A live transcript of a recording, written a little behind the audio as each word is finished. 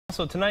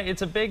So tonight,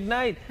 it's a big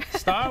night.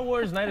 Star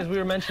Wars night, as we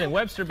were mentioning.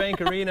 Webster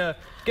Bank Arena.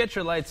 Get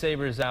your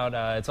lightsabers out.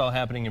 It's all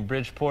happening in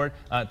Bridgeport.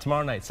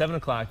 Tomorrow night, 7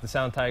 o'clock, the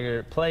Sound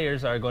Tiger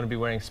players are going to be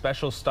wearing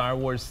special Star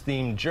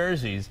Wars-themed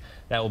jerseys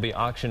that will be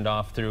auctioned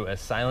off through a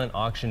silent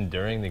auction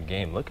during the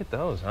game. Look at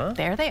those, huh?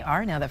 There they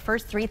are now. The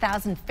first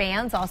 3,000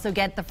 fans also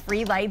get the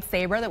free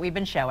lightsaber that we've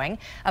been showing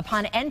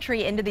upon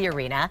entry into the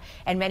arena.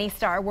 And many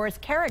Star Wars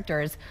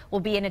characters will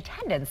be in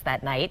attendance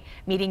that night,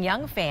 meeting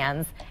young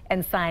fans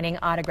and signing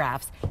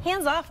autographs.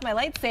 Hands off my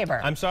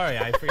lightsaber. I'm sorry,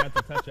 I forgot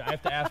to touch it. I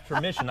have to ask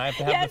permission. I have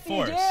to have the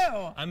Force. Yes, you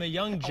do. I'm a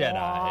young Jedi,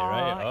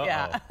 right?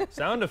 Yeah.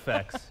 Sound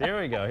effects. Here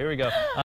we go.